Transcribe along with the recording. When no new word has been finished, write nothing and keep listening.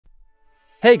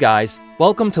Hey guys,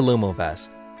 welcome to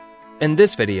Lumovest. In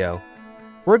this video,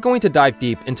 we're going to dive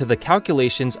deep into the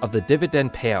calculations of the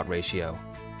dividend payout ratio.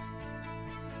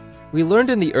 We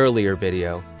learned in the earlier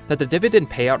video that the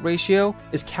dividend payout ratio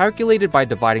is calculated by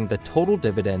dividing the total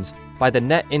dividends by the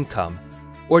net income,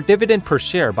 or dividend per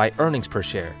share by earnings per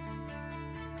share.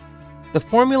 The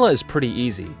formula is pretty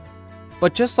easy,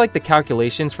 but just like the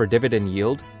calculations for dividend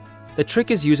yield, the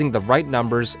trick is using the right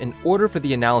numbers in order for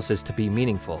the analysis to be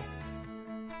meaningful.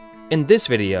 In this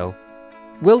video,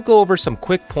 we'll go over some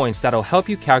quick points that'll help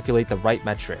you calculate the right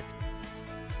metric.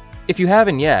 If you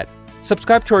haven't yet,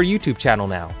 subscribe to our YouTube channel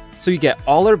now so you get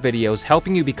all our videos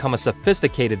helping you become a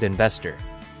sophisticated investor.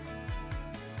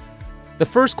 The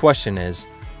first question is,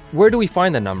 where do we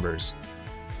find the numbers?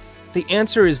 The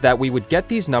answer is that we would get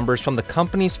these numbers from the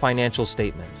company's financial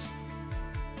statements.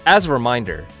 As a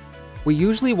reminder, we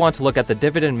usually want to look at the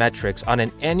dividend metrics on an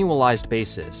annualized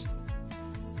basis.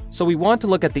 So we want to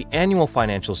look at the annual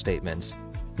financial statements,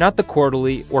 not the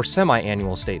quarterly or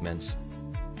semi-annual statements.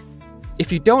 If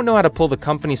you don't know how to pull the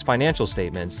company's financial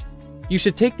statements, you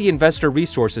should take the Investor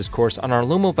Resources course on our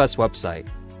Lumovest website.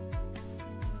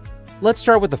 Let's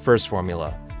start with the first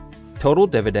formula, total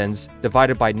dividends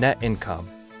divided by net income.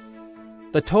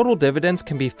 The total dividends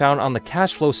can be found on the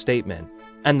cash flow statement,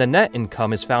 and the net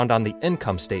income is found on the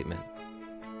income statement.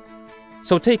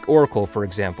 So take Oracle, for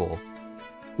example.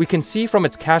 We can see from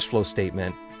its cash flow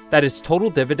statement that its total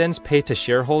dividends paid to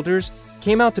shareholders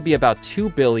came out to be about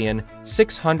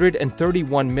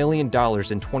 $2,631 million in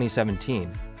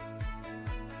 2017.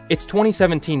 Its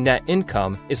 2017 net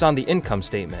income is on the income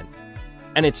statement,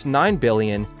 and it's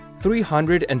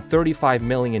 $9,335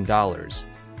 million.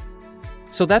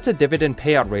 So that's a dividend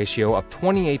payout ratio of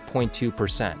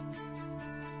 28.2%.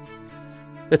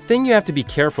 The thing you have to be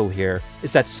careful here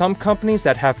is that some companies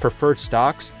that have preferred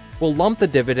stocks will lump the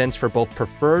dividends for both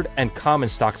preferred and common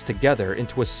stocks together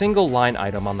into a single line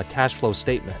item on the cash flow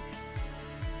statement.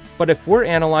 But if we're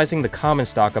analyzing the common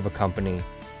stock of a company,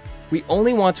 we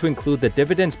only want to include the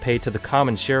dividends paid to the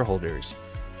common shareholders.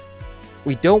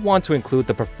 We don't want to include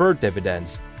the preferred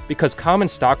dividends because common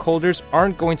stockholders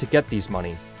aren't going to get these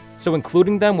money, so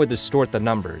including them would distort the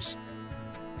numbers.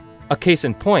 A case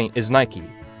in point is Nike.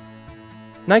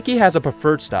 Nike has a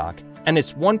preferred stock, and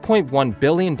its $1.1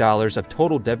 billion of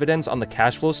total dividends on the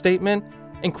cash flow statement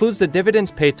includes the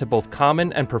dividends paid to both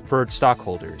common and preferred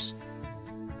stockholders.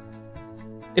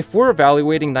 If we're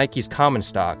evaluating Nike's common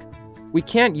stock, we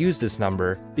can't use this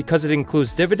number because it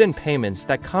includes dividend payments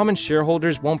that common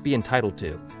shareholders won't be entitled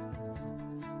to.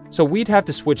 So we'd have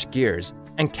to switch gears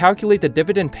and calculate the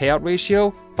dividend payout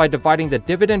ratio by dividing the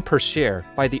dividend per share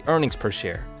by the earnings per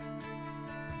share.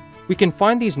 We can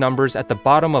find these numbers at the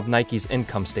bottom of Nike's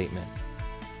income statement.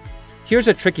 Here's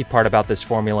a tricky part about this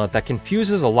formula that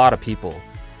confuses a lot of people.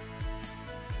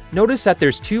 Notice that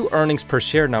there's two earnings per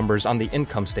share numbers on the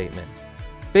income statement,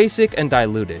 basic and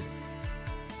diluted.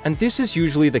 And this is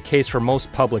usually the case for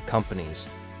most public companies.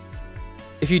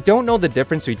 If you don't know the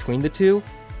difference between the two,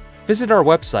 visit our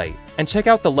website and check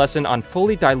out the lesson on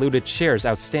fully diluted shares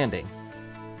outstanding.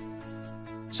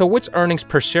 So which earnings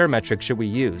per share metric should we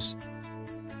use?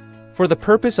 For the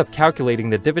purpose of calculating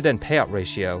the dividend payout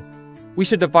ratio, we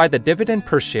should divide the dividend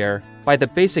per share by the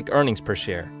basic earnings per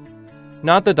share,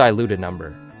 not the diluted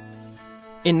number.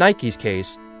 In Nike's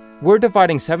case, we're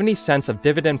dividing 70 cents of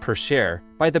dividend per share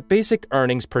by the basic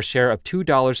earnings per share of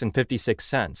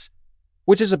 $2.56,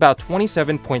 which is about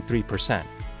 27.3%.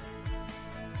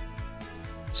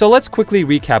 So let's quickly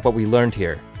recap what we learned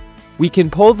here. We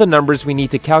can pull the numbers we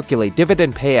need to calculate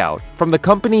dividend payout from the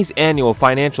company's annual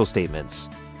financial statements.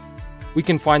 We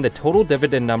can find the total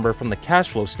dividend number from the cash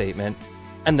flow statement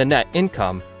and the net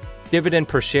income, dividend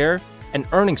per share, and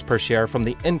earnings per share from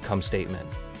the income statement.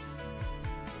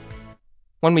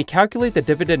 When we calculate the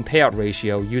dividend payout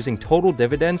ratio using total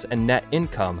dividends and net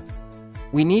income,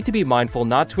 we need to be mindful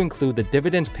not to include the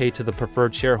dividends paid to the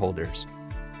preferred shareholders.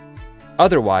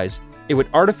 Otherwise, it would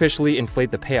artificially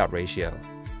inflate the payout ratio.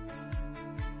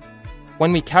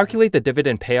 When we calculate the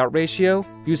dividend payout ratio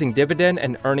using dividend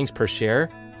and earnings per share,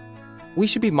 we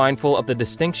should be mindful of the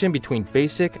distinction between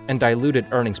basic and diluted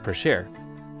earnings per share.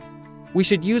 We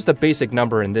should use the basic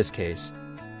number in this case.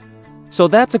 So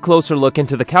that's a closer look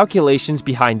into the calculations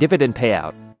behind dividend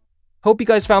payout. Hope you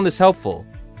guys found this helpful.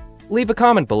 Leave a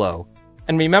comment below,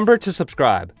 and remember to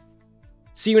subscribe.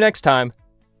 See you next time.